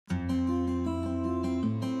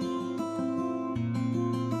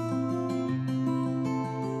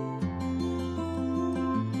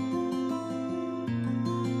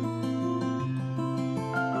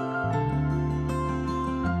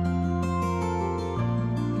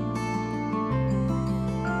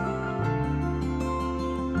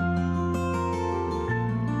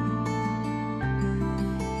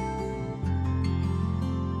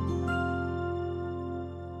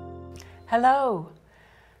Hello,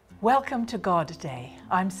 welcome to God Day.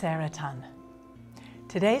 I'm Sarah Tunn.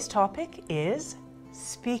 Today's topic is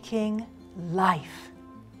speaking life.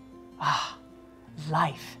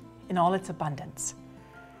 Life in all its abundance,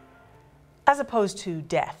 as opposed to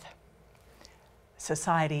death.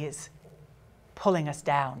 Society is pulling us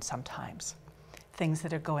down sometimes. Things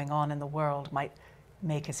that are going on in the world might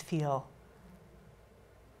make us feel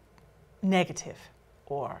negative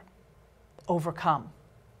or overcome.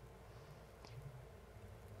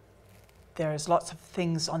 There's lots of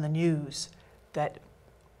things on the news that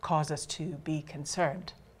cause us to be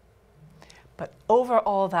concerned. But over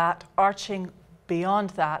all that, arching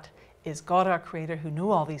beyond that, is God our Creator, who knew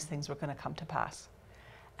all these things were going to come to pass.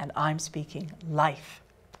 And I'm speaking life.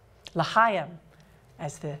 L'chaim,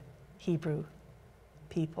 as the Hebrew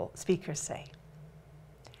speakers say.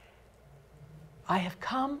 I have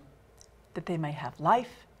come that they may have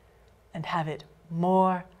life and have it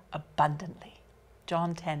more abundantly.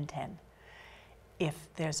 John 10:10.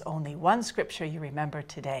 If there's only one scripture you remember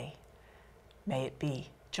today, may it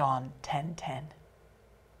be John 10:10.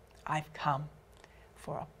 I've come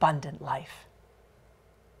for abundant life,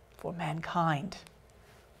 for mankind,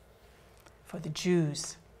 for the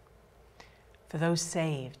Jews, for those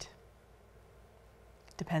saved.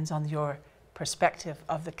 Depends on your perspective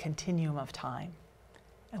of the continuum of time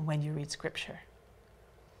and when you read scripture.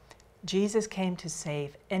 Jesus came to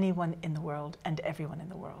save anyone in the world and everyone in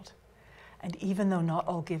the world. And even though not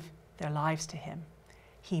all give their lives to him,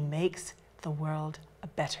 he makes the world a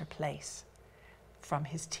better place from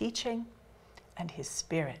his teaching and his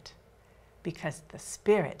Spirit, because the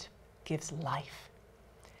Spirit gives life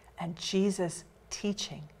and Jesus'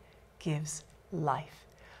 teaching gives life.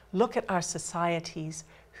 Look at our societies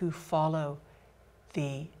who follow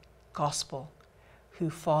the gospel, who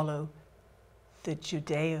follow the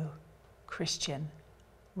Judeo-Christian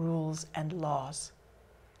rules and laws.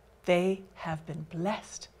 They have been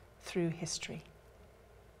blessed through history.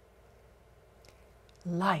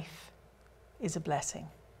 Life is a blessing.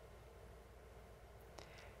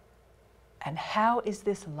 And how is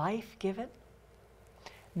this life given?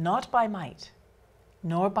 Not by might,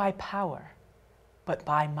 nor by power, but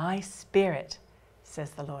by my Spirit,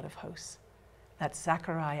 says the Lord of hosts. That's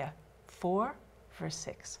Zechariah 4, verse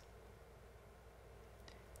 6.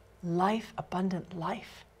 Life, abundant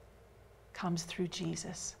life, comes through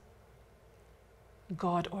Jesus.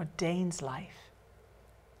 God ordains life.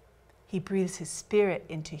 He breathes his Spirit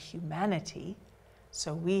into humanity,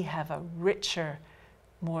 so we have a richer,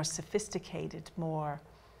 more sophisticated, more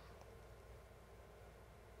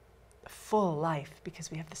full life because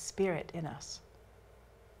we have the Spirit in us.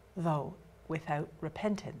 Though without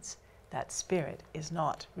repentance, that Spirit is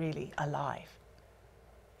not really alive.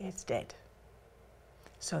 It's dead.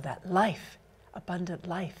 So that life, abundant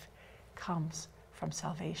life, comes from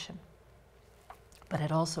salvation. But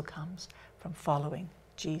it also comes from following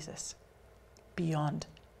Jesus beyond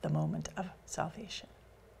the moment of salvation.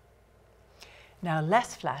 Now,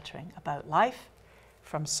 less flattering about life,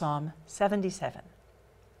 from Psalm 77,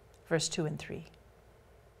 verse 2 and 3.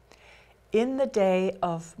 In the day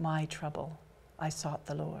of my trouble, I sought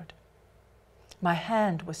the Lord. My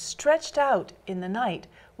hand was stretched out in the night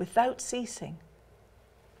without ceasing.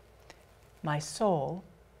 My soul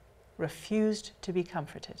refused to be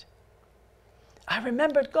comforted. I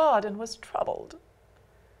remembered God and was troubled.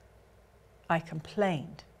 I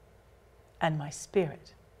complained, and my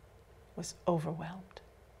spirit was overwhelmed.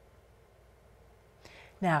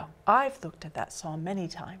 Now, I've looked at that psalm many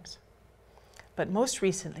times, but most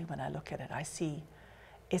recently when I look at it, I see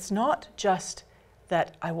it's not just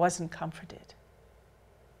that I wasn't comforted.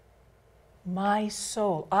 My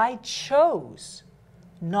soul, I chose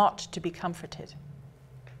not to be comforted,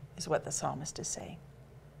 is what the psalmist is saying.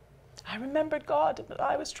 I remembered God, but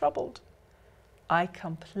I was troubled. I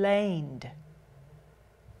complained,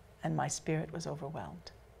 and my spirit was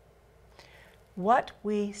overwhelmed. What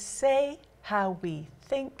we say, how we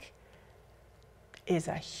think, is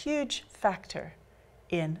a huge factor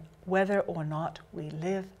in whether or not we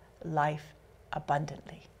live life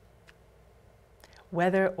abundantly.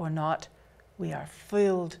 Whether or not we are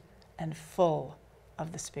filled and full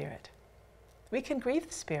of the Spirit. We can grieve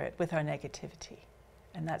the Spirit with our negativity.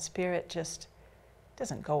 And that spirit just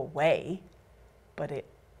doesn't go away, but it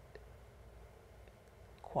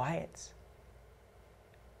quiets.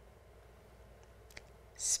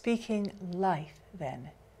 Speaking life,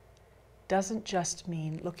 then, doesn't just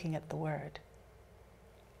mean looking at the Word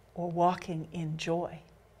or walking in joy.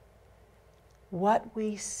 What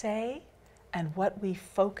we say and what we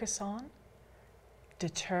focus on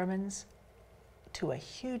determines to a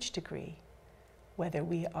huge degree whether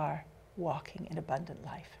we are walking in abundant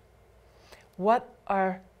life. What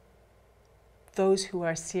are those who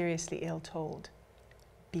are seriously ill told?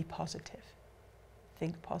 Be positive.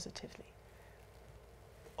 Think positively.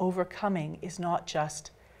 Overcoming is not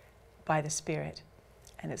just by the Spirit,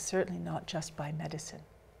 and it's certainly not just by medicine.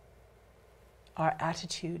 Our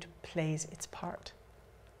attitude plays its part.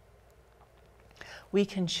 We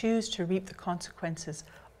can choose to reap the consequences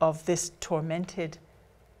of this tormented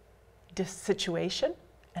situation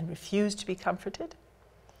and refuse to be comforted.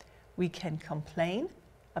 We can complain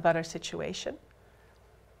about our situation.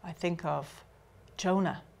 I think of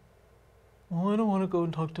Jonah. Oh, I don't want to go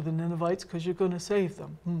and talk to the Ninevites because you're going to save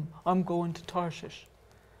them. I'm going to Tarshish.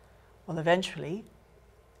 Well, eventually,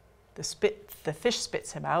 the fish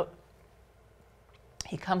spits him out.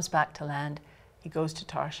 He comes back to land. He goes to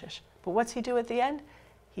Tarshish. But what's he do at the end?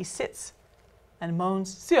 He sits and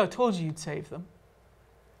moans, "See, I told you you'd save them."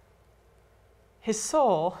 His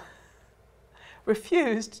soul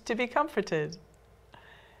refused to be comforted.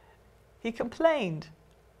 He complained.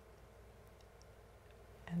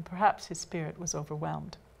 And perhaps his spirit was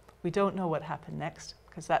overwhelmed. We don't know what happened next,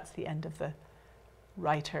 because that's the end of the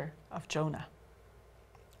writer of Jonah.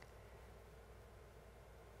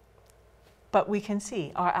 But we can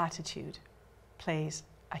see our attitude plays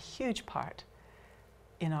a huge part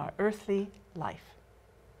in our earthly life.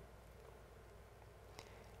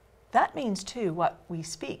 That means too what we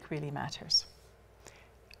speak really matters.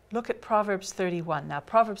 Look at Proverbs 31. Now,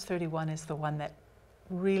 Proverbs 31 is the one that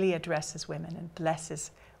really addresses women and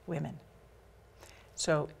blesses women.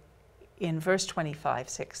 So in verse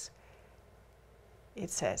 25:6, it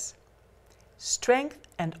says, "Strength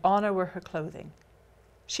and honor were her clothing.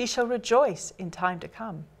 She shall rejoice in time to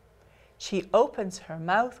come. She opens her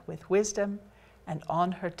mouth with wisdom, and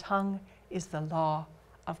on her tongue is the law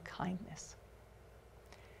of kindness."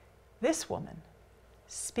 This woman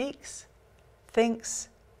speaks, thinks,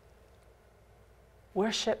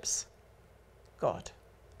 worships God.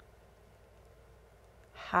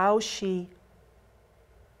 How she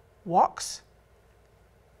walks,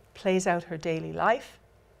 plays out her daily life,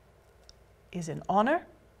 is in honor.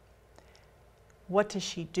 What does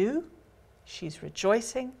she do? She's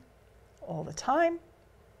rejoicing all the time.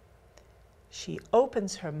 She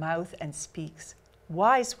opens her mouth and speaks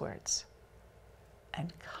wise words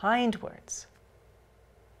and kind words.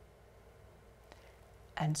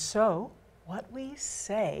 And so, what we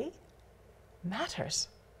say matters.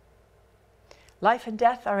 Life and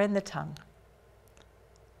death are in the tongue.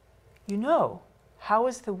 You know, how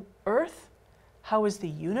is the earth, how is the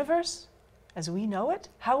universe as we know it,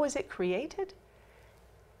 how was it created?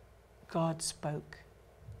 God spoke.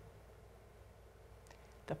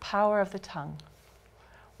 The power of the tongue.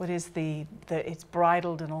 What is it's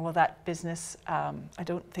bridled and all of that business. I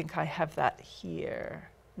don't think I have that here.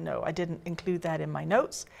 No, I didn't include that in my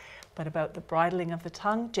notes. But about the bridling of the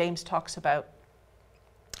tongue, James talks about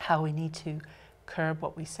how we need to curb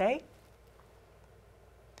what we say.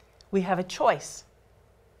 We have a choice.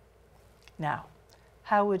 Now,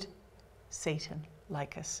 how would Satan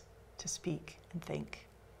like us to speak and think?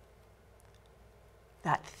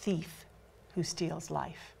 That thief who steals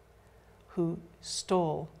life, who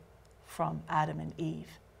stole from Adam and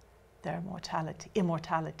Eve their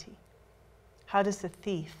immortality. How does the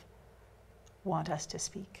thief want us to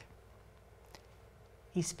speak?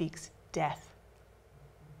 He speaks death,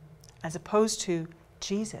 as opposed to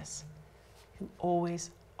Jesus, who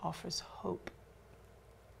always offers hope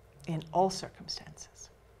in all circumstances.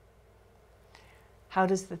 How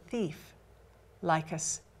does the thief like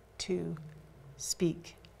us to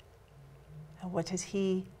speak? And what does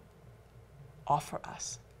he offer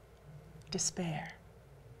us? Despair.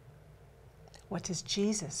 What does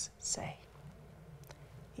Jesus say?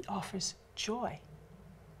 He offers joy.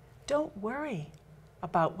 Don't worry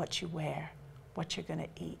about what you wear, what you're going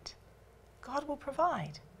to eat. God will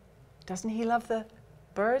provide. Doesn't he love the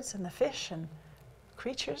birds and the fish and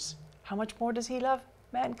creatures? How much more does he love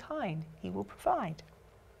mankind? He will provide.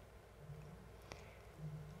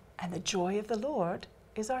 And the joy of the Lord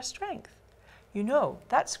is our strength. You know,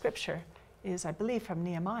 that scripture is, I believe, from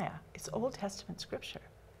Nehemiah. It's Old Testament scripture.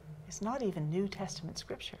 It's not even New Testament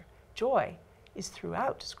scripture. Joy is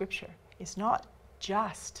throughout scripture. It's not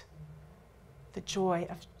just the joy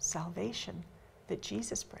of salvation that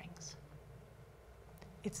Jesus brings.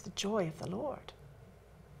 It's the joy of the Lord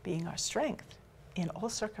being our strength in all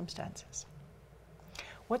circumstances.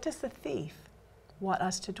 What does the thief want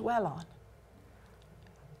us to dwell on?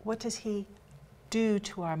 What does he do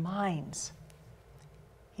to our minds?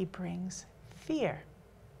 He brings fear.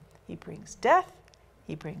 He brings death.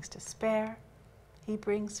 He brings despair. He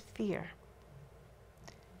brings fear.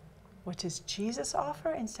 What does Jesus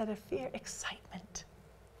offer instead of fear? Excitement.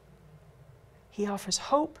 He offers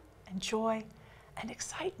hope and joy and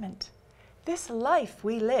excitement. This life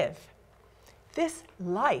we live, this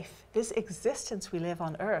life, this existence we live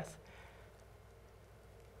on earth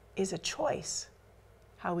is a choice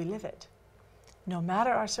how we live it, no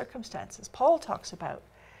matter our circumstances. Paul talks about,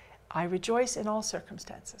 I rejoice in all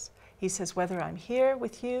circumstances. He says, whether I'm here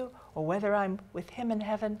with you or whether I'm with him in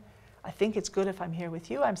heaven, I think it's good if I'm here with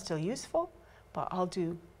you. I'm still useful, but I'll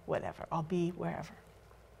do whatever. I'll be wherever.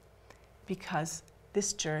 Because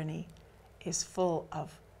this journey is full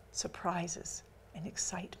of surprises and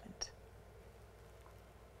excitement.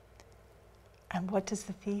 And what does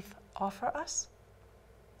the thief offer us?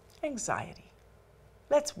 Anxiety.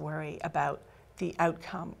 Let's worry about the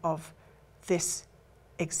outcome of this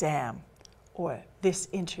exam, or this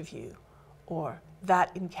interview, or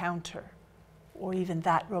that encounter, or even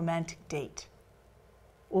that romantic date.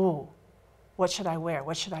 Oh, what should I wear?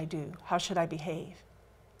 What should I do? How should I behave?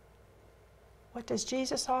 What does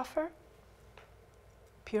Jesus offer?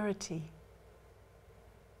 Purity.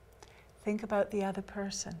 Think about the other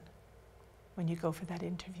person when you go for that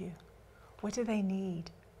interview. What do they need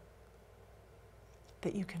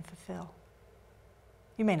that you can fulfill?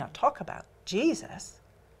 You may not talk about Jesus.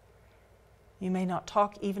 You may not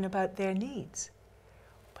talk even about their needs.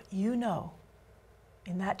 But you know,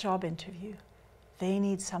 in that job interview, they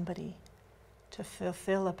need somebody to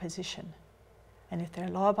fulfill a position. And if they're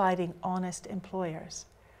law-abiding, honest employers,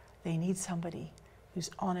 they need somebody who's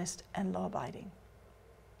honest and law-abiding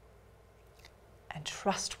and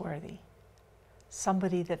trustworthy.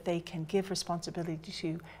 Somebody that they can give responsibility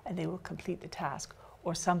to and they will complete the task.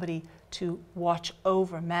 Or somebody to watch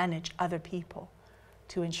over, manage other people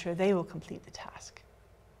to ensure they will complete the task.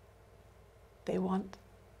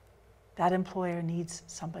 That employer needs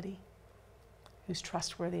somebody who's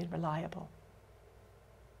trustworthy and reliable.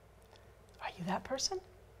 Are you that person?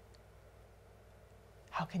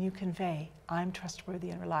 How can you convey, I'm trustworthy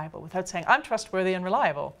and reliable, without saying, I'm trustworthy and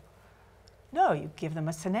reliable? No, you give them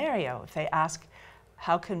a scenario. If they ask,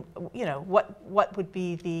 how can, what would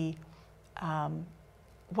be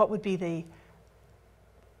the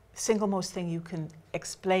single most thing you can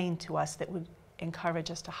explain to us that would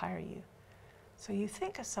encourage us to hire you? So you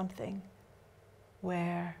think of something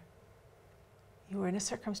where you were in a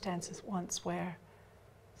circumstance once where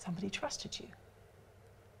somebody trusted you.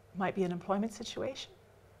 It might be an employment situation.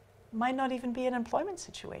 It might not even be an employment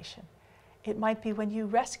situation. It might be when you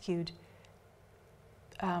rescued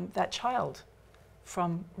that child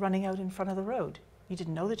from running out in front of the road. You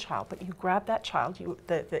didn't know the child, but you grabbed that child.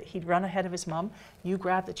 He'd run ahead of his mom. You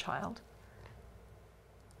grabbed the child.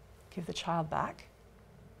 Give the child back.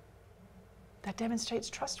 That demonstrates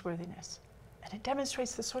trustworthiness. And it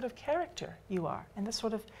demonstrates the sort of character you are and the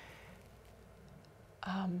sort of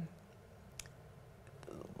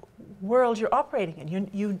world you're operating in.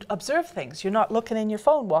 You observe things. You're not looking in your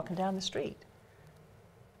phone walking down the street.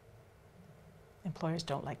 Employers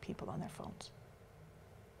don't like people on their phones.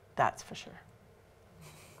 That's for sure.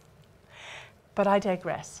 But I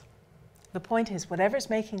digress. The point is, whatever's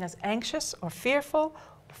making us anxious or fearful,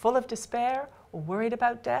 or full of despair, or worried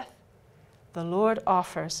about death, the Lord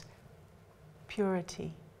offers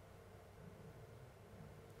purity,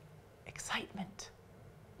 excitement,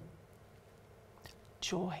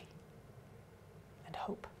 joy, and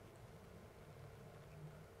hope.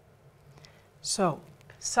 So,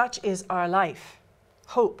 such is our life: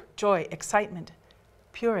 hope, joy, excitement,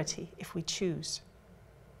 purity, if we choose.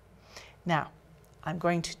 Now, I'm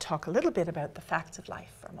going to talk a little bit about the facts of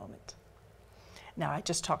life for a moment. Now, I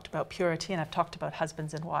just talked about purity and I've talked about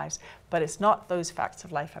husbands and wives, but it's not those facts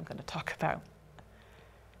of life I'm going to talk about.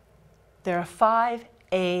 There are 5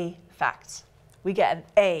 A facts. We get an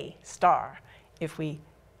A star if we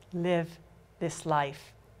live this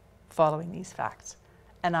life following these facts.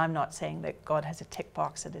 And I'm not saying that God has a tick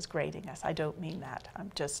box and is grading us. I don't mean that.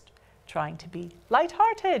 I'm just trying to be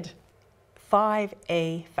lighthearted. 5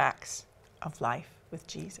 A facts of life with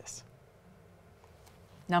Jesus.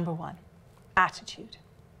 Number 1, attitude.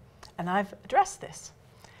 And I've addressed this.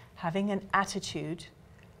 Having an attitude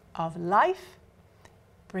of life,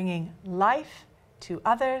 bringing life to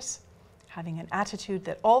others, having an attitude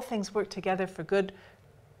that all things work together for good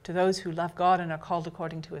to those who love God and are called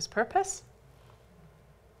according to his purpose.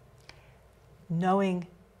 Knowing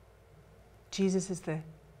Jesus is the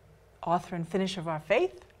author and finisher of our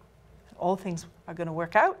faith, and all things are going to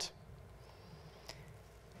work out.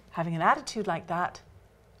 Having an attitude like that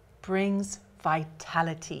brings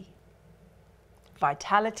vitality.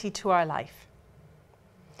 Vitality to our life.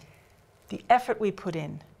 The effort we put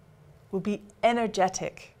in will be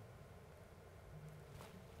energetic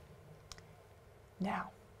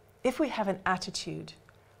Now, if we have an attitude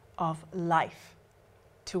of life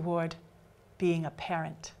toward being a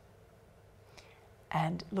parent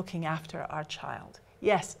and looking after our child,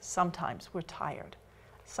 yes, sometimes we're tired.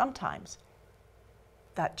 Sometimes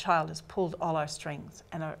that child has pulled all our strings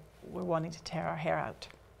and we're wanting to tear our hair out.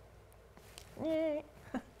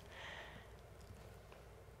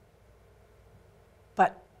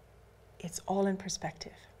 But it's all in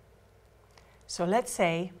perspective. So let's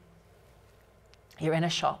say you're in a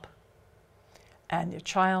shop and your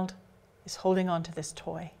child is holding on to this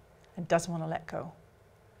toy and doesn't want to let go.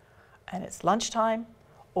 And it's lunchtime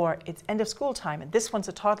or it's end of school time and this one's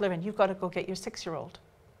a toddler and you've got to go get your 6-year-old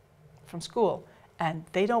from school and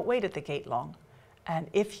they don't wait at the gate long. And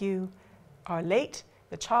if you are late,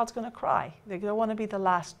 the child's going to cry. They don't want to be the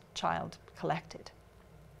last child collected.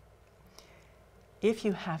 If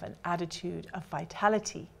you have an attitude of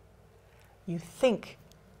vitality, you think,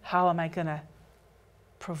 how am I going to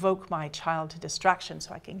provoke my child to distraction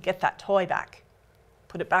so I can get that toy back,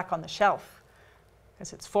 put it back on the shelf,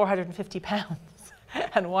 because it's 450 pounds.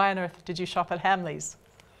 And why on earth did you shop at Hamleys?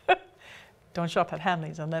 Don't shop at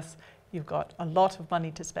Hamleys unless you've got a lot of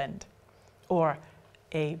money to spend, or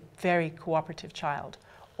a very cooperative child,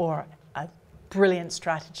 or a brilliant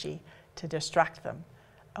strategy to distract them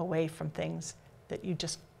away from things that you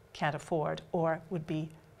just can't afford or would be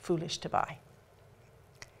foolish to buy.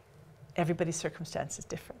 Everybody's circumstance is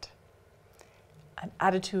different. An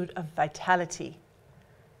attitude of vitality.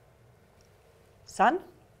 Son,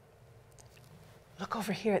 look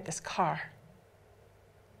over here at this car.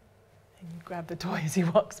 And you grab the toy as he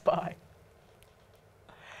walks by.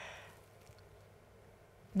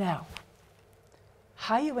 Now,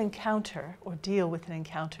 how you encounter or deal with an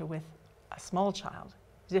encounter with a small child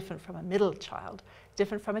is different from a middle child,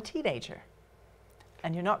 different from a teenager.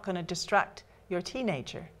 And you're not going to distract your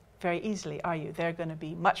teenager very easily, are you? They're going to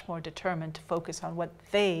be much more determined to focus on what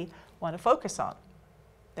they want to focus on.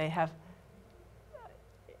 They have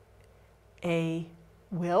a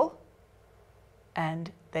will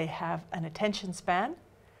and they have an attention span,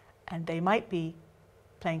 and they might be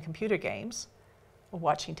playing computer games or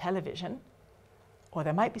watching television, or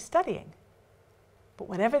they might be studying. But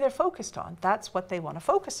whatever they're focused on, that's what they want to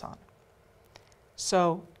focus on.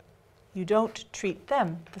 So you don't treat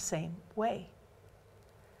them the same way.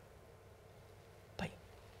 But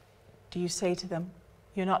do you say to them,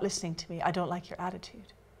 you're not listening to me, I don't like your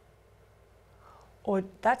attitude? Or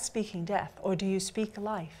that's speaking death. Or do you speak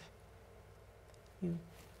life? You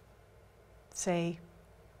say,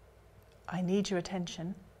 I need your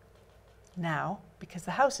attention now because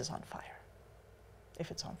the house is on fire,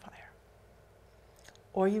 if it's on fire.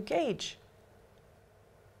 Or you gauge,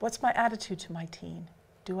 what's my attitude to my teen?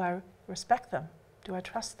 Do I respect them? Do I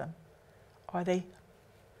trust them? Are they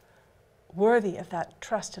worthy of that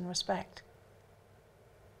trust and respect?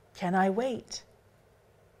 Can I wait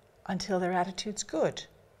until their attitude's good?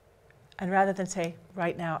 And rather than say,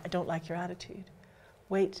 right now, I don't like your attitude,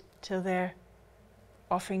 wait till they're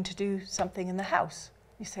offering to do something in the house.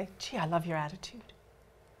 You say, gee, I love your attitude.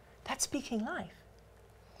 That's speaking life.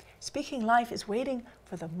 Speaking life is waiting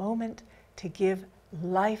for the moment to give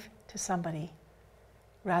life to somebody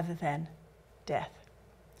rather than death.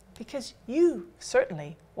 Because you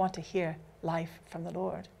certainly want to hear life from the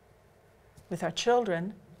Lord. With our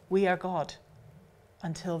children, we are God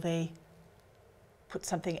until they put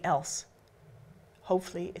something else,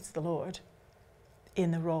 hopefully it's the Lord,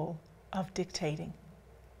 in the role of dictating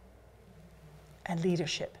and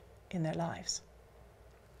leadership in their lives.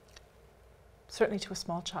 Certainly to a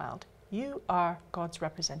small child, you are God's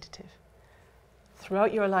representative.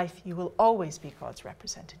 Throughout your life, you will always be God's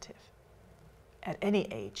representative at any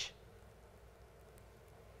age.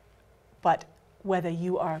 But whether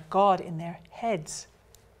you are God in their heads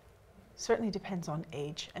certainly depends on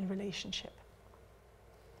age and relationship.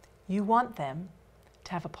 You want them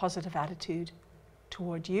to have a positive attitude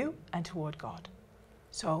toward you and toward God.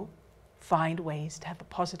 So find ways to have a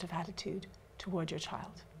positive attitude toward your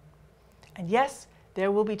child. And yes,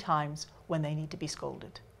 there will be times when they need to be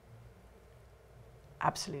scolded.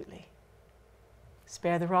 Absolutely.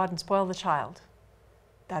 Spare the rod and spoil the child.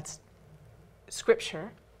 That's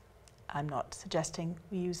scripture. I'm not suggesting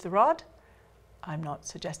we use the rod. I'm not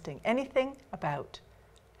suggesting anything about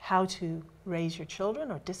how to raise your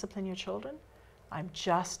children or discipline your children. I'm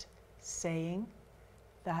just saying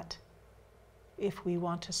that if we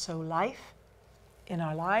want to sow life in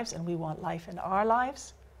our lives and we want life in our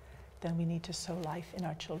lives, then we need to sow life in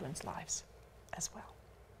our children's lives as well.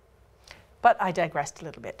 But I digressed a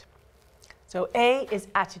little bit. So A is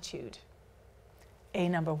attitude. A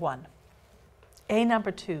number 1. A number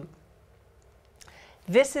 2.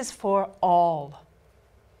 This is for all.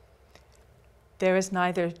 There is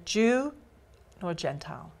neither Jew nor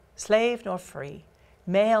Gentile, slave nor free,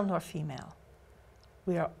 male nor female.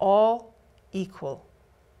 We are all equal.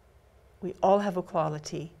 We all have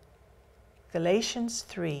equality. Galatians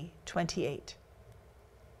 3:28.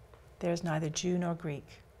 There is neither Jew nor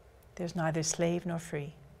Greek. There's neither slave nor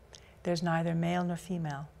free. There's neither male nor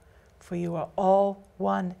female. For you are all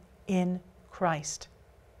one in Christ.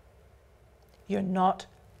 You're not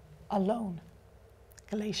alone.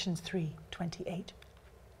 Galatians 3:28.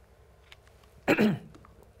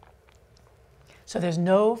 So there's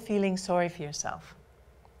no feeling sorry for yourself.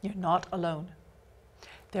 You're not alone.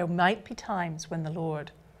 There might be times when the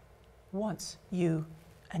Lord wants you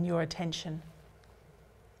and your attention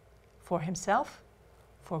for himself,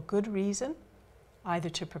 for good reason, either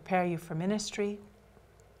to prepare you for ministry,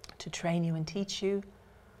 to train you and teach you,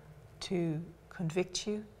 to convict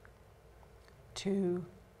you, to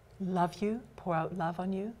love you, pour out love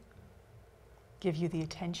on you, give you the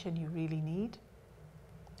attention you really need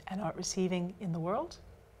and aren't receiving in the world.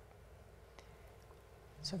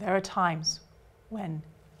 So there are times when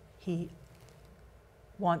he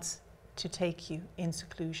wants to take you in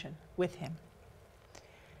seclusion with him.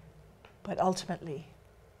 But ultimately,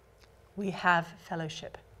 we have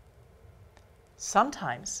fellowship.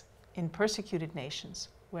 Sometimes in persecuted nations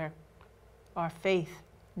where our faith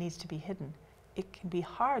needs to be hidden, it can be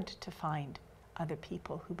hard to find other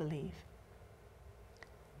people who believe.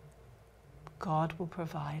 God will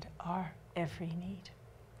provide our every need.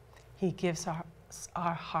 He gives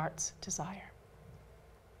our heart's desire.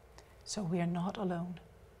 So we are not alone.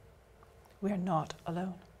 We are not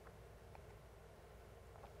alone.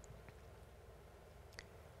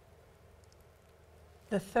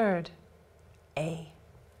 The third A,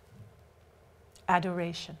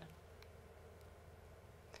 adoration.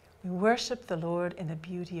 We worship the Lord in the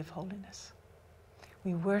beauty of holiness.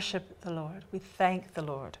 We worship the Lord. We thank the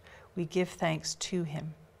Lord. We give thanks to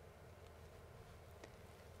him.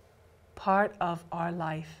 Part of our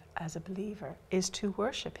life as a believer is to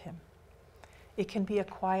worship him. It can be a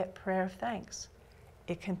quiet prayer of thanks.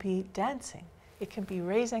 It can be dancing. It can be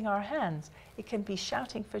raising our hands. It can be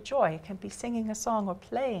shouting for joy. It can be singing a song or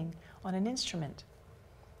playing on an instrument.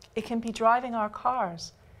 It can be driving our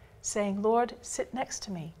cars, saying, Lord, sit next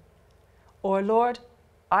to me. Or, Lord,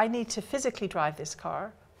 I need to physically drive this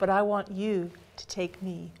car, but I want you to take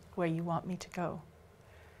me where you want me to go.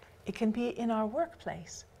 It can be in our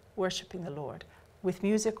workplace, worshiping the Lord, with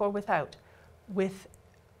music or without, with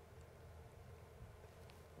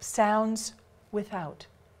sounds without.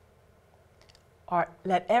 Or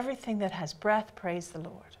let everything that has breath praise the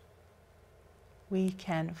Lord. We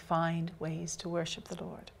can find ways to worship the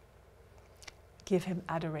Lord. Give him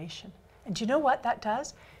adoration. And do you know what that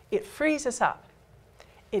does? It frees us up.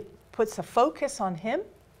 It puts a focus on him,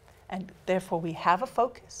 and therefore we have a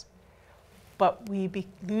focus, but we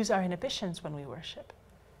lose our inhibitions when we worship.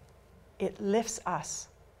 It lifts us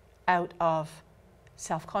out of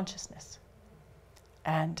self-consciousness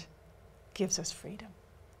and gives us freedom.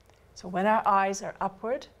 So when our eyes are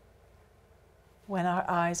upward, when our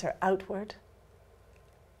eyes are outward,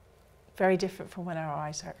 very different from when our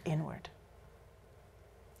eyes are inward.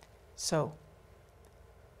 So,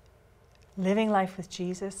 living life with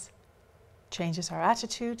Jesus changes our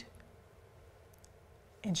attitude,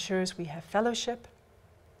 ensures we have fellowship.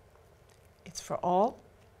 It's for all.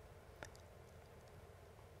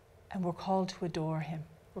 And we're called to adore him.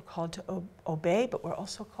 We're called to obey, but we're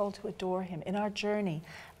also called to adore him. In our journey,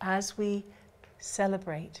 as we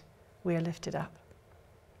celebrate, we are lifted up.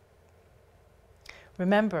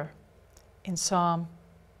 Remember, in Psalm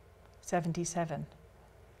 77,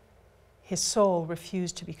 his soul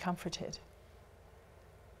refused to be comforted.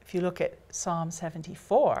 If you look at Psalm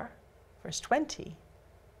 74, verse 20,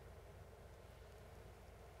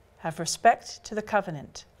 have respect to the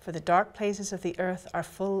covenant, for the dark places of the earth are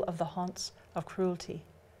full of the haunts of cruelty.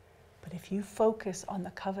 But if you focus on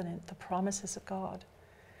the covenant, the promises of God,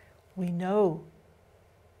 we know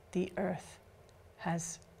the earth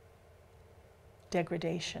has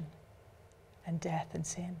degradation and death and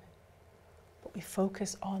sin. But we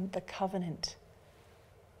focus on the covenant,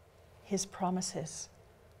 his promises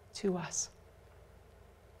to us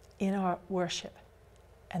in our worship,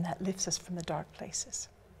 and that lifts us from the dark places.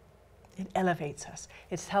 It elevates us.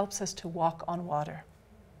 It helps us to walk on water.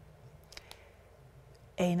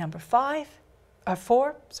 A number 4,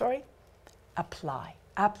 apply,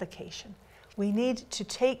 application. We need to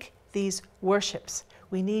take these worships.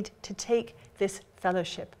 We need to take this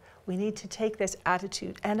fellowship. We need to take this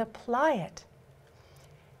attitude and apply it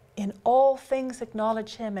In all things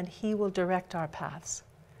acknowledge him and he will direct our paths.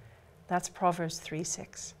 That's Proverbs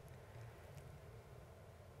 3:6.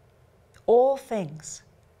 All things,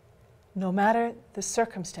 no matter the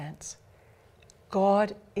circumstance,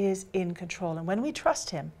 God is in control. And when we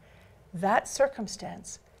trust him, that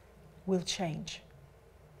circumstance will change.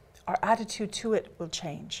 Our attitude to it will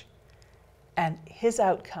change. And his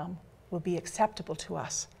outcome will be acceptable to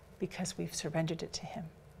us because we've surrendered it to him.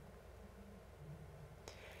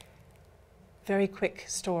 Very quick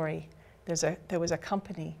story. There was a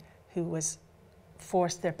company who was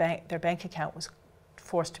forced, their bank account was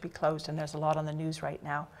forced to be closed, and there's a lot on the news right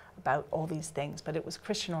now about all these things, but it was a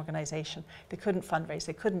Christian organization. They couldn't fundraise,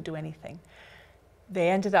 they couldn't do anything.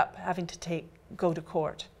 They ended up having to go to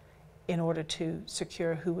court in order to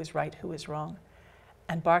secure who was right, who was wrong.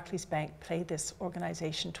 And Barclays Bank paid this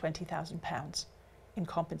organization £20,000 in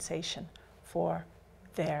compensation for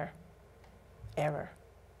their error.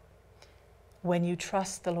 When you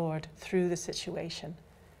trust the Lord through the situation,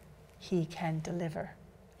 he can deliver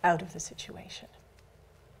out of the situation.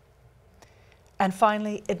 And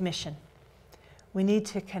finally, admission. We need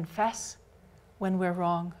to confess when we're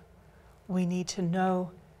wrong. We need to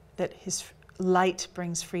know that his light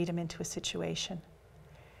brings freedom into a situation.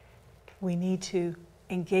 We need to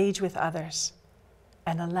engage with others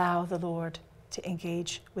and allow the Lord to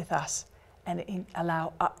engage with us, and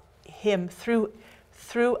allow him through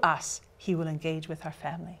us, he will engage with our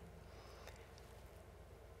family.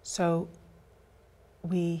 So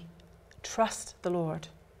we trust the Lord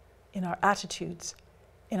in our attitudes,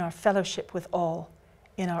 in our fellowship with all,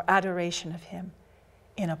 in our adoration of him,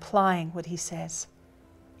 in applying what he says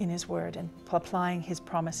in his word and applying his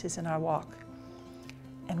promises in our walk.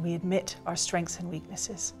 And we admit our strengths and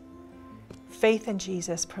weaknesses. Faith in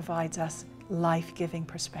Jesus provides us life-giving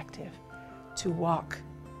perspective to walk,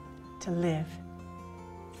 to live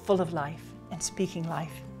full of life and speaking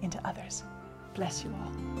life into others. Bless you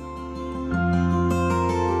all.